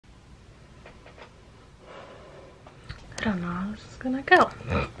I don't know how this is gonna go.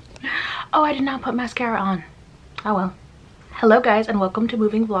 Oh, I did not put mascara on. Oh well. Hello guys, and welcome to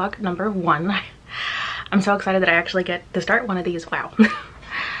moving vlog number 1. I'm so excited that I actually get to start one of these. Wow.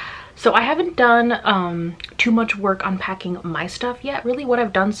 So I haven't done too much work unpacking my stuff yet. Really what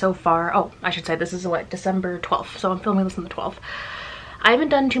I've done so far, oh, I should say this is what, December 12th, so I'm filming this on the 12th. I haven't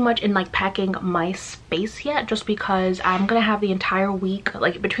done too much in like packing my space yet, just because I'm gonna have the entire week,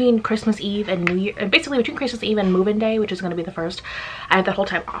 like between Christmas Eve and New Year, and basically between Christmas Eve and move-in day, which is gonna be the 1st, I have that whole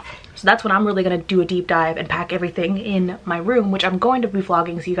time off. So that's when I'm really gonna do a deep dive and pack everything in my room, which I'm going to be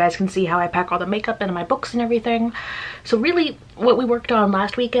vlogging so you guys can see how I pack all the makeup and my books and everything. So really what we worked on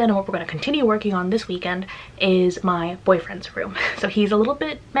last weekend and what we're gonna continue working on this weekend is my boyfriend's room. So he's a little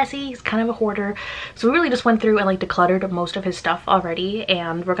bit messy, he's kind of a hoarder. So we really just went through and like decluttered most of his stuff already,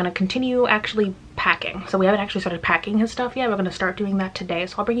 and we're gonna continue actually packing. So we haven't actually started packing his stuff yet. We're gonna start doing that today,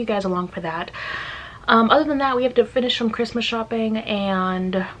 so I'll bring you guys along for that. Other than that, we have to finish some Christmas shopping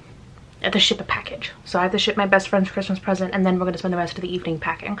and I have to ship a package. So I have to ship my best friend's Christmas present, and then we're gonna spend the rest of the evening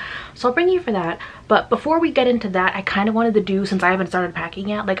packing. So I'll bring you for that. But before we get into that, I kind of wanted to do, since I haven't started packing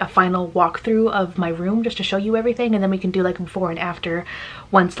yet, like a final walkthrough of my room just to show you everything, and then we can do like before and after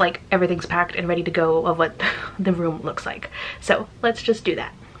once like everything's packed and ready to go of what the room looks like. So let's just do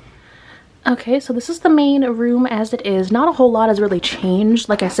that. Okay, so this is the main room as it is. Not a whole lot has really changed.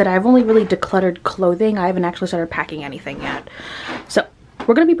 Like I said, I've only really decluttered clothing. I haven't actually started packing anything yet. So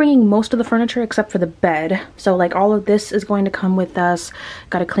we're going to be bringing most of the furniture except for the bed. So like all of this is going to come with us.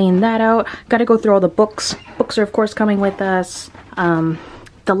 Got to clean that out. Got to go through all the books. Books are of course coming with us.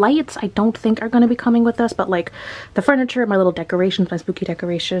 The lights I don't think are going to be coming with us, but like the furniture, my little decorations, my spooky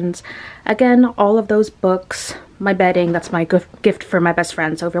decorations. Again, all of those books, my bedding, that's my gift for my best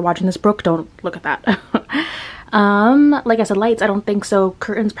friend. So if you're watching this, Brooke, don't look at that. Like I said, lights, I don't think so.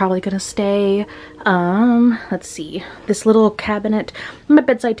 Curtains probably gonna stay. Let's see. This little cabinet, my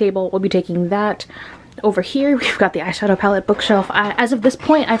bedside table, we'll be taking that. Over here, we've got the eyeshadow palette bookshelf. As of this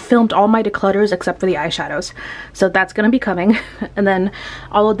point, I've filmed all my declutters except for the eyeshadows. So that's gonna be coming. And then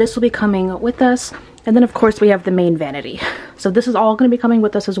all of this will be coming with us. And then of course we have the main vanity. So this is all gonna be coming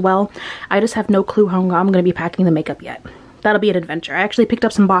with us as well. I just have no clue how I'm gonna be packing the makeup yet. That'll be an adventure. I actually picked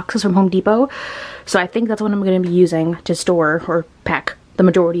up some boxes from Home Depot, so I think that's what I'm going to be using to store or pack the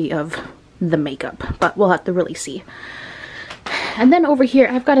majority of the makeup, but we'll have to really see. And then over here,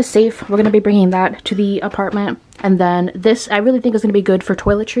 I've got a safe. We're going to be bringing that to the apartment. And then this, I really think is going to be good for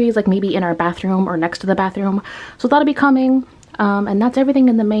toiletries, like maybe in our bathroom or next to the bathroom. So that'll be coming. And that's everything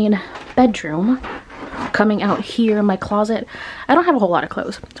in the main bedroom. Coming out here, my closet, I don't have a whole lot of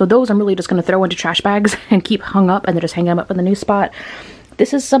clothes, so those I'm really just going to throw into trash bags and keep hung up, and then just hang them up in the new spot.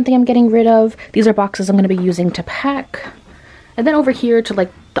 This is something I'm getting rid of. These are boxes I'm going to be using to pack. And then over here to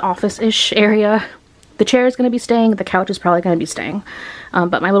like the office-ish area, the chair is going to be staying, the couch is probably going to be staying,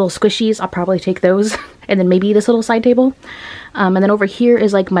 but my little squishies, I'll probably take those, and then maybe this little side table. And then over here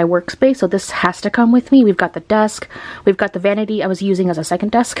is like my workspace, so this has to come with me. We've got the desk, we've got the vanity I was using as a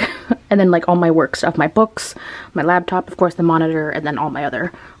second desk, and then like all my work stuff, my books, my laptop, of course the monitor, and then all my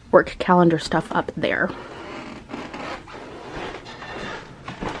other work calendar stuff up there.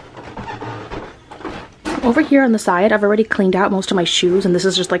 Over here on the side, I've already cleaned out most of my shoes, and this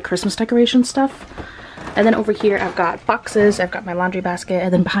is just like Christmas decoration stuff. And then over here, I've got boxes, I've got my laundry basket,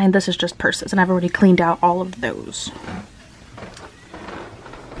 and then behind this is just purses, and I've already cleaned out all of those.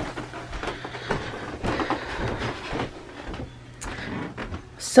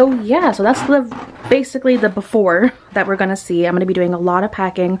 So yeah, so that's basically the before that we're gonna see. I'm gonna be doing a lot of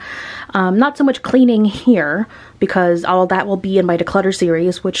packing, not so much cleaning here, because all of that will be in my declutter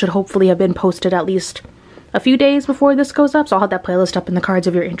series, which should hopefully have been posted at least a few days before this goes up, so I'll have that playlist up in the cards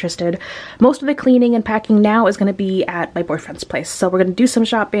if you're interested. Most of the cleaning and packing now is going to be at my boyfriend's place, so we're going to do some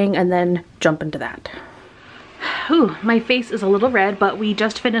shopping and then jump into that. Ooh, my face is a little red, but we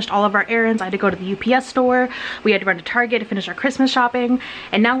just finished all of our errands. I had to go to the UPS store, we had to run to Target to finish our Christmas shopping,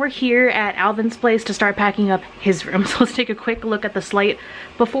 and now we're here at Alvin's place to start packing up his room. So let's take a quick look at the slight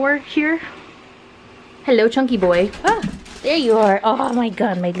before here. Hello, chunky boy. Ah, there you are. Oh my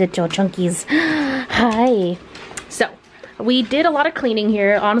god, my little chunkies. Hi. So we did a lot of cleaning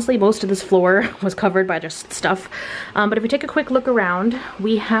here. Honestly, most of this floor was covered by just stuff. But if we take a quick look around,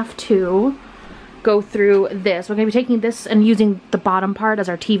 we have to go through this. We're gonna be taking this and using the bottom part as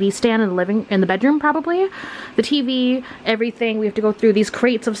our TV stand in the bedroom probably. The TV, everything. We have to go through these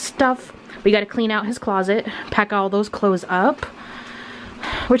crates of stuff. We got to clean out his closet, pack all those clothes up.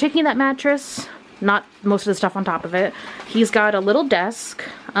 We're taking that mattress, not most of the stuff on top of it. He's got a little desk,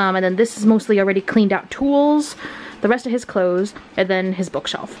 and then this is mostly already cleaned out tools. the rest of his clothes, and then his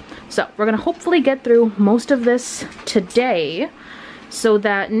bookshelf. So we're gonna hopefully get through most of this today so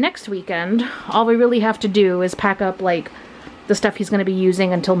that next weekend, all we really have to do is pack up like the stuff he's gonna be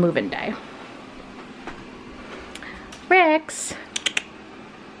using until move-in day. Rex!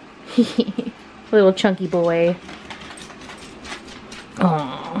 Little chunky boy.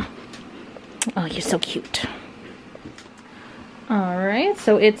 Aww. Oh, you're so cute. Alright,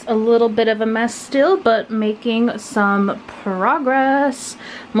 so it's a little bit of a mess still, but making some progress.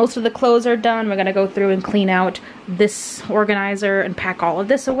 Most of the clothes are done. We're gonna go through and clean out this organizer and pack all of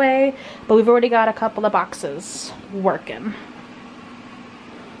this away, but we've already got a couple of boxes working.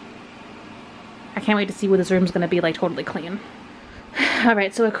 I can't wait to see what this room's gonna be like totally clean.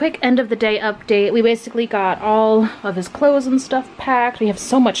 Alright, so a quick end of the day update. We basically got all of his clothes and stuff packed. We have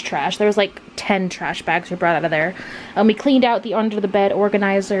so much trash. There was like 10 trash bags we brought out of there. We cleaned out the under the bed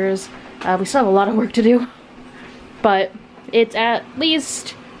organizers. We still have a lot of work to do, but it's at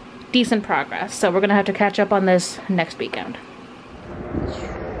least decent progress. So we're gonna have to catch up on this next weekend.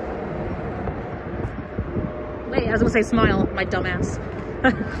 Wait, I was gonna say smile, my dumbass.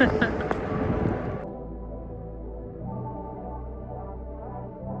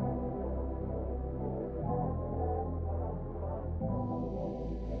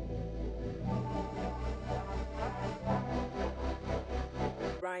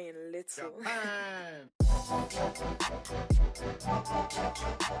 Little.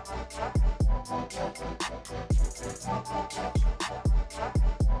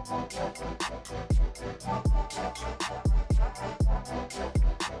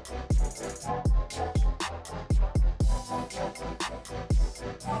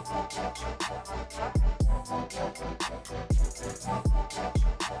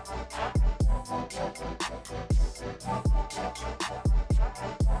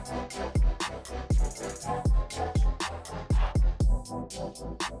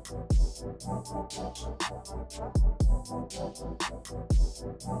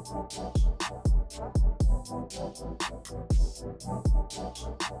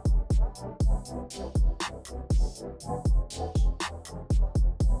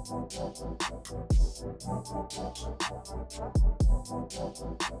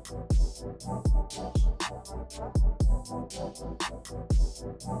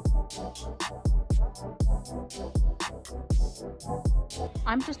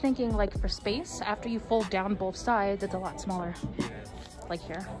 I'm just thinking, like, for space, after you fold down both sides, it's a lot smaller. Like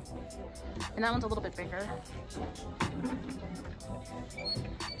here. And that one's a little bit bigger.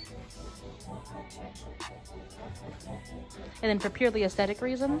 And then for purely aesthetic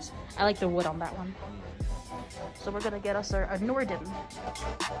reasons, I like the wood on that one. So we're gonna get us a Norden.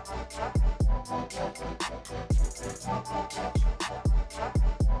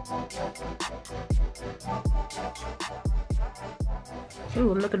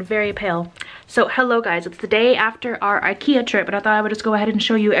 Ooh, I'm looking very pale. So hello guys, it's the day after our Ikea trip, and I thought I would just go ahead and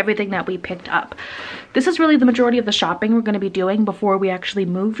show you everything that we picked up. This is really the majority of the shopping we're going to be doing before we actually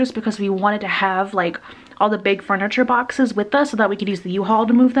move, just because we wanted to have like all the big furniture boxes with us so that we could use the U-Haul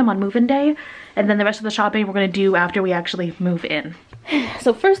to move them on move-in day, and then the rest of the shopping we're going to do after we actually move in.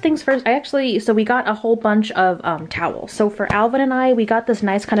 So first things first, so we got a whole bunch of towels. So for Alvin and I, we got this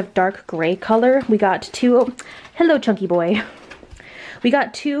nice kind of dark gray color. We got two, hello chunky boy. We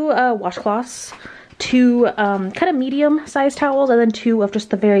got two washcloths, two kind of medium sized towels, and then two of just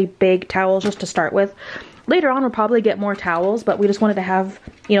the very big towels just to start with. Later on we'll probably get more towels, but we just wanted to have,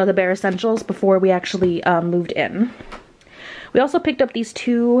 you know, the bare essentials before we actually moved in. We also picked up these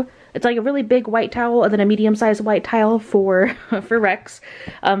two, it's like a really big white towel and then a medium sized white towel for Rex,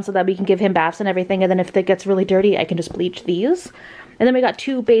 so that we can give him baths and everything, and then if it gets really dirty I can just bleach these. And then we got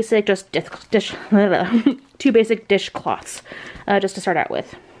two basic two basic dishcloths just to start out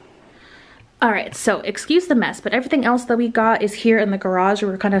with. Alright, so excuse the mess, but everything else that we got is here in the garage.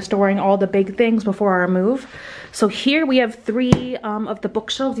 We're kind of storing all the big things before our move. So here we have three of the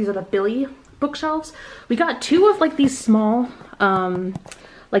bookshelves. These are the Billy bookshelves. We got two of like these small,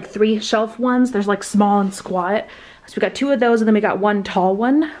 like 3 shelf ones. There's like small and squat. So we got two of those, and then we got one tall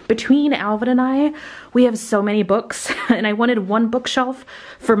one. Between Alvin and I, we have so many books, and I wanted one bookshelf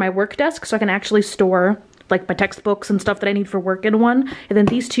for my work desk so I can actually store like my textbooks and stuff that I need for work in one, and then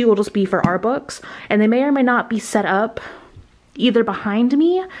these two will just be for our books, and they may or may not be set up either behind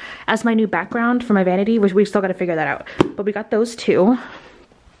me as my new background for my vanity, which we still got to figure that out, but we got those two.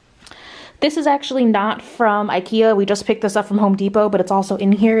 This is actually not from Ikea. We just picked this up from Home Depot, but it's also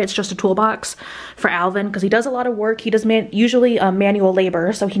in here. It's just a toolbox for Alvin because he does a lot of work. He does usually manual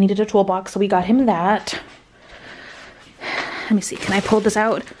labor, so he needed a toolbox, so we got him that. Let me see, can I pull this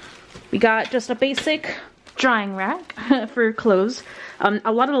out? We got just a basic drying rack for clothes.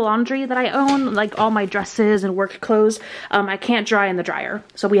 A lot of the laundry that I own, like all my dresses and work clothes, I can't dry in the dryer.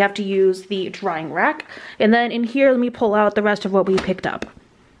 So we have to use the drying rack. And then in here, let me pull out the rest of what we picked up.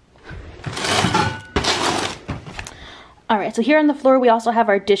 Alright, so here on the floor we also have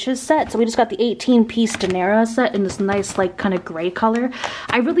our dishes set. So we just got the 18-piece Dinera set in this nice, like, kind of gray color.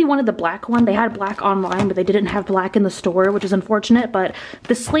 I really wanted the black one. They had black online, but they didn't have black in the store, which is unfortunate, but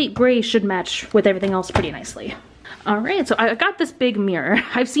the slate gray should match with everything else pretty nicely. Alright, so I got this big mirror.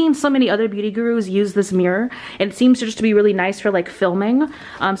 I've seen so many other beauty gurus use this mirror, and it seems to just be really nice for, like, filming.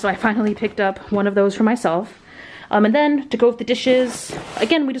 So I finally picked up one of those for myself. And then, to go with the dishes,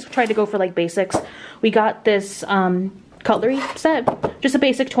 again, we just tried to go for, like, basics. We got this, cutlery set, just a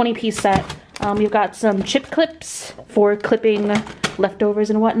basic 20-piece set. You've got some chip clips for clipping leftovers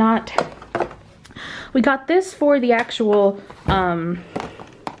and whatnot. We got this for the actual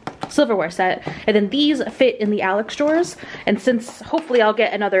silverware set, and then these fit in the Alex drawers. And since hopefully I'll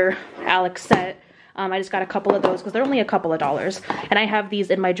get another Alex set, I just got a couple of those because they're only a couple of dollars. And I have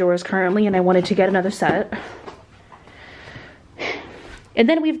these in my drawers currently, and I wanted to get another set. And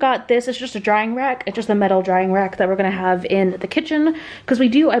then we've got this, it's just a drying rack. It's just a metal drying rack that we're gonna have in the kitchen. Because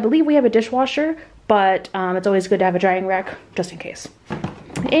I believe we have a dishwasher, but it's always good to have a drying rack just in case.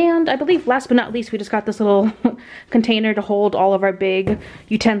 And I believe last but not least, we just got this little container to hold all of our big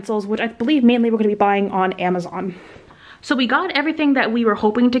utensils, which I believe mainly we're gonna be buying on Amazon. So we got everything that we were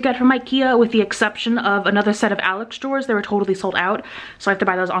hoping to get from Ikea with the exception of another set of Alex drawers. They were totally sold out, so I have to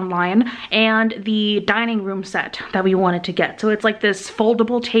buy those online. And the dining room set that we wanted to get. So it's like this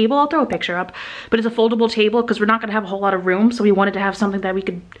foldable table. I'll throw a picture up. But it's a foldable table because we're not going to have a whole lot of room. So we wanted to have something that we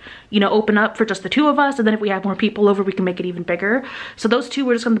could, you know, open up for just the two of us. And then if we have more people over, we can make it even bigger. So those two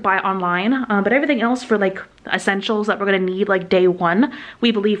we're just going to buy online. But everything else for like essentials that we're going to need like day one, we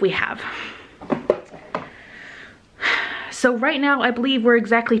believe we have. So right now, I believe we're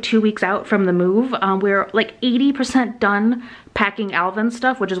exactly 2 weeks out from the move. We're like 80% done packing Alvin's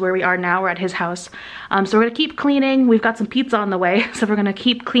stuff, which is where we are now. We're at his house. So we're gonna keep cleaning. We've got some pizza on the way, so we're gonna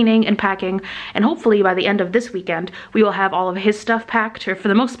keep cleaning and packing. And hopefully by the end of this weekend, we will have all of his stuff packed, or for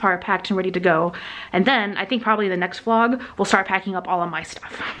the most part, packed and ready to go. And then I think probably the next vlog, we'll start packing up all of my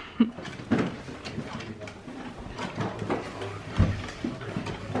stuff.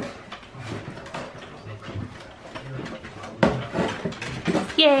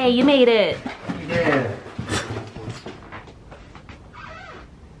 Yay, you made it! Yeah.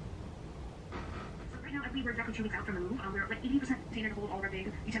 Right now, I believe we're exactly 2 weeks out from the move. We're like 80% container to hold all of our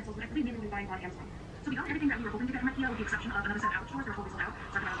big utensils, but I believe mainly we'll be buying on Amazon. So we got everything that we were hoping to get from Ikea with the exception of another set of Alex drawers. They're totally sold out,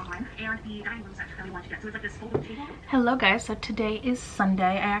 so I got it online. And the dining room set that we wanted to get. So it's like this foldable table. Hello guys, so today is Sunday.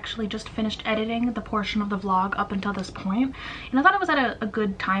 I actually just finished editing the portion of the vlog up until this point. And I thought it was at a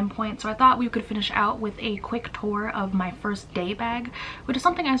good time point, so I thought we could finish out with a quick tour of my first day bag, which is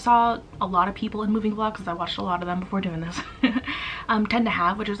something I saw a lot of people in moving vlogs, because I watched a lot of them before doing this, tend to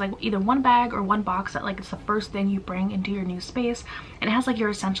have, which is like either one bag or one box that like it's the first thing you bring into your new space. And it has like your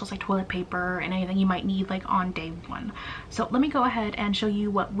essentials like toilet paper and anything you might need like on day one. So let me go ahead and show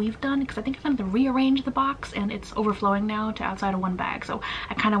you what we've done, because I think I'm going to rearrange the box and it's overflowing now to outside of one bag, so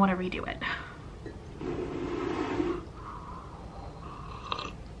I kind of want to redo it.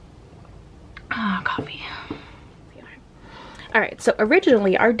 Coffee. Alright, so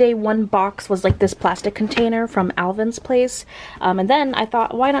originally our day one box was like this plastic container from Alvin's place. And then I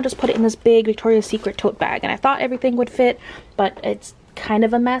thought, why not just put it in this big Victoria's Secret tote bag? And I thought everything would fit, but it's kind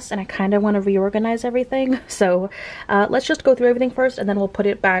of a mess and I kind of want to reorganize everything. So let's just go through everything first and then we'll put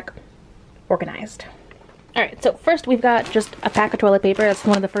it back organized. Alright, so first we've got just a pack of toilet paper. That's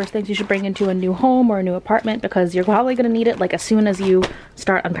one of the first things you should bring into a new home or a new apartment, because you're probably going to need it like as soon as you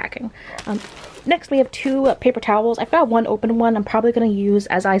start unpacking. Next we have 2 paper towels. I've got one open one I'm probably going to use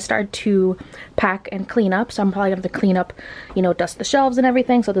as I start to pack and clean up. So I'm probably going to have to clean up, you know, dust the shelves and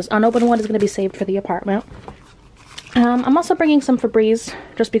everything. So this unopened one is going to be saved for the apartment. I'm also bringing some Febreze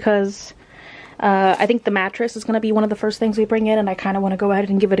just because I think the mattress is going to be one of the first things we bring in, and I kind of want to go ahead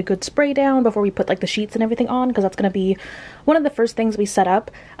and give it a good spray down before we put like the sheets and everything on, because that's going to be one of the first things we set up.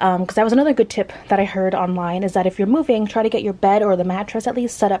 Because that was another good tip that I heard online, is that if you're moving, try to get your bed or the mattress at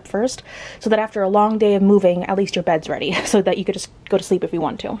least set up first, so that after a long day of moving, at least your bed's ready, so that you could just go to sleep if you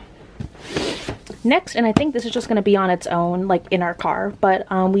want to. Next, and I think this is just going to be on its own, like in our car, but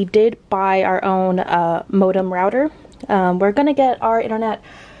we did buy our own modem router. We're going to get our internet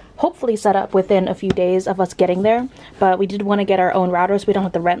hopefully set up within a few days of us getting there, but we did want to get our own router so we don't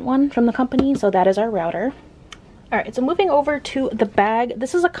have to rent one from the company, so that is our router. Alright, so moving over to the bag,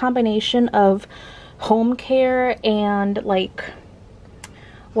 this is a combination of home care and like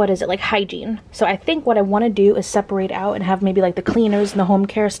what is it, like hygiene. So I think what I want to do is separate out and have maybe like the cleaners and the home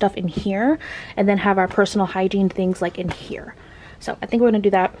care stuff in here, and then have our personal hygiene things like in here. So I think we're going to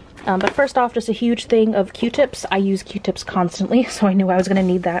do that. But first off, just a huge thing of Q-tips. I use Q-tips constantly, so I knew I was going to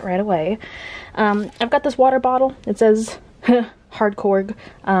need that right away. I've got this water bottle. It says hardcore.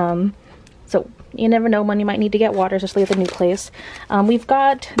 So you never know when you might need to get water, especially at the new place. We've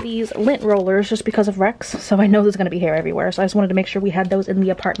got these lint rollers just because of Rex, so I know there's going to be hair everywhere. So I just wanted to make sure we had those in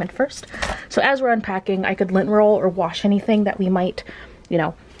the apartment first. So as we're unpacking, I could lint roll or wash anything that we might, you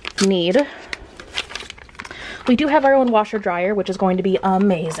know, need. We do have our own washer dryer, which is going to be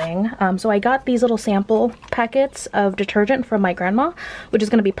amazing. So I got these little sample packets of detergent from my grandma, which is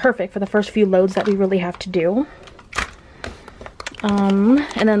going to be perfect for the first few loads that we really have to do.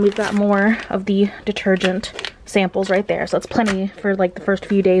 And then we've got more of the detergent samples right there. So it's plenty for like the first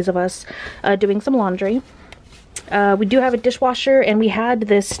few days of us doing some laundry. We do have a dishwasher, and we had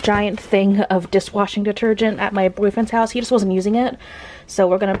this giant thing of dishwashing detergent at my boyfriend's house. He just wasn't using it. So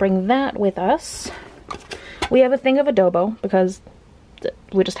we're going to bring that with us. We have a thing of adobo because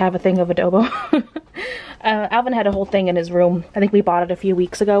we just have a thing of adobo. Alvin had a whole thing in his room. I think we bought it a few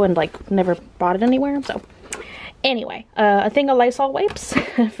weeks ago and like never brought it anywhere. So anyway, a thing of Lysol wipes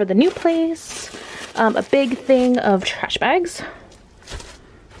for the new place. A big thing of trash bags.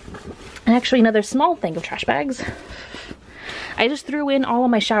 And actually another small thing of trash bags. I just threw in all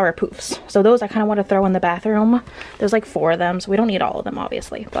of my shower poofs. So those I kind of want to throw in the bathroom. There's like 4 of them, so we don't need all of them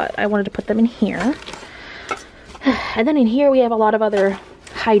obviously. But I wanted to put them in here. And then in here we have a lot of other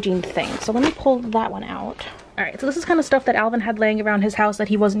hygiene things. So let me pull that one out. Alright, so this is kind of stuff that Alvin had laying around his house that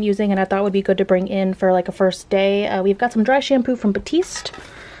he wasn't using and I thought would be good to bring in for like a first day. We've got some dry shampoo from Batiste.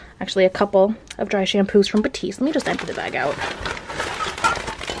 Actually a couple of dry shampoos from Batiste. Let me just empty the bag out.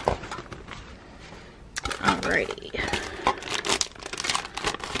 Alrighty.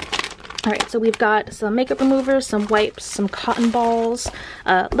 Alright, so we've got some makeup removers, some wipes, some cotton balls,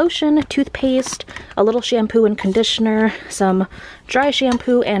 lotion, toothpaste, a little shampoo and conditioner, some dry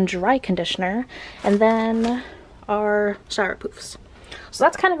shampoo and dry conditioner, and then our shower poofs. So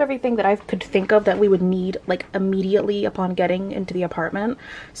that's kind of everything that I could think of that we would need like immediately upon getting into the apartment.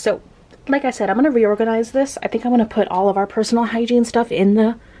 So like I said, I'm going to reorganize this. I think I'm going to put all of our personal hygiene stuff in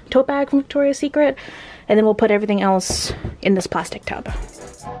the tote bag from Victoria's Secret, and then we'll put everything else in this plastic tub.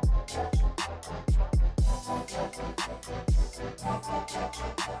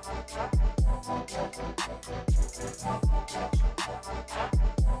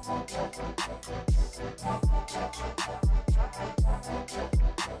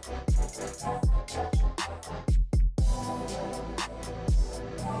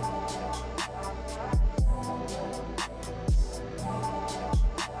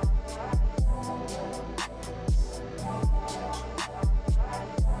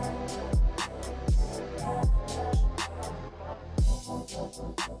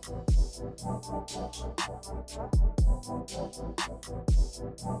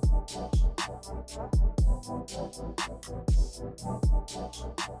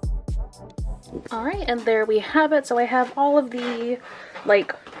 Alright, and there we have it. So I have all of the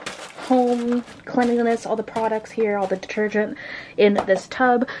like home cleanliness, all the products here, all the detergent in this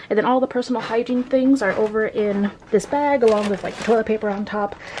tub, and then all the personal hygiene things are over in this bag along with like the toilet paper on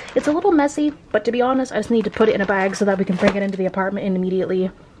top. It's a little messy, but to be honest, I just need to put it in a bag so that we can bring it into the apartment and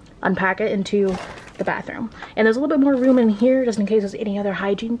immediately unpack it into the bathroom. And there's a little bit more room in here just in case there's any other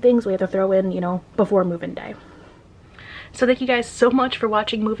hygiene things we have to throw in, you know, before move-in day. So thank you guys so much for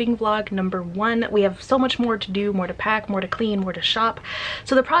watching moving vlog number 1. We have so much more to do, more to pack, more to clean, more to shop.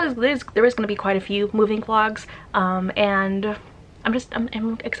 So the product there is going to be quite a few moving vlogs, and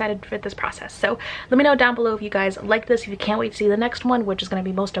I'm excited for this process. So let me know down below if you guys like this, if you can't wait to see the next one, which is going to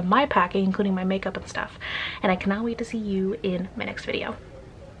be most of my packing, including my makeup and stuff. And I cannot wait to see you in my next video.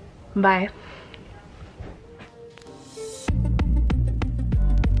 Bye.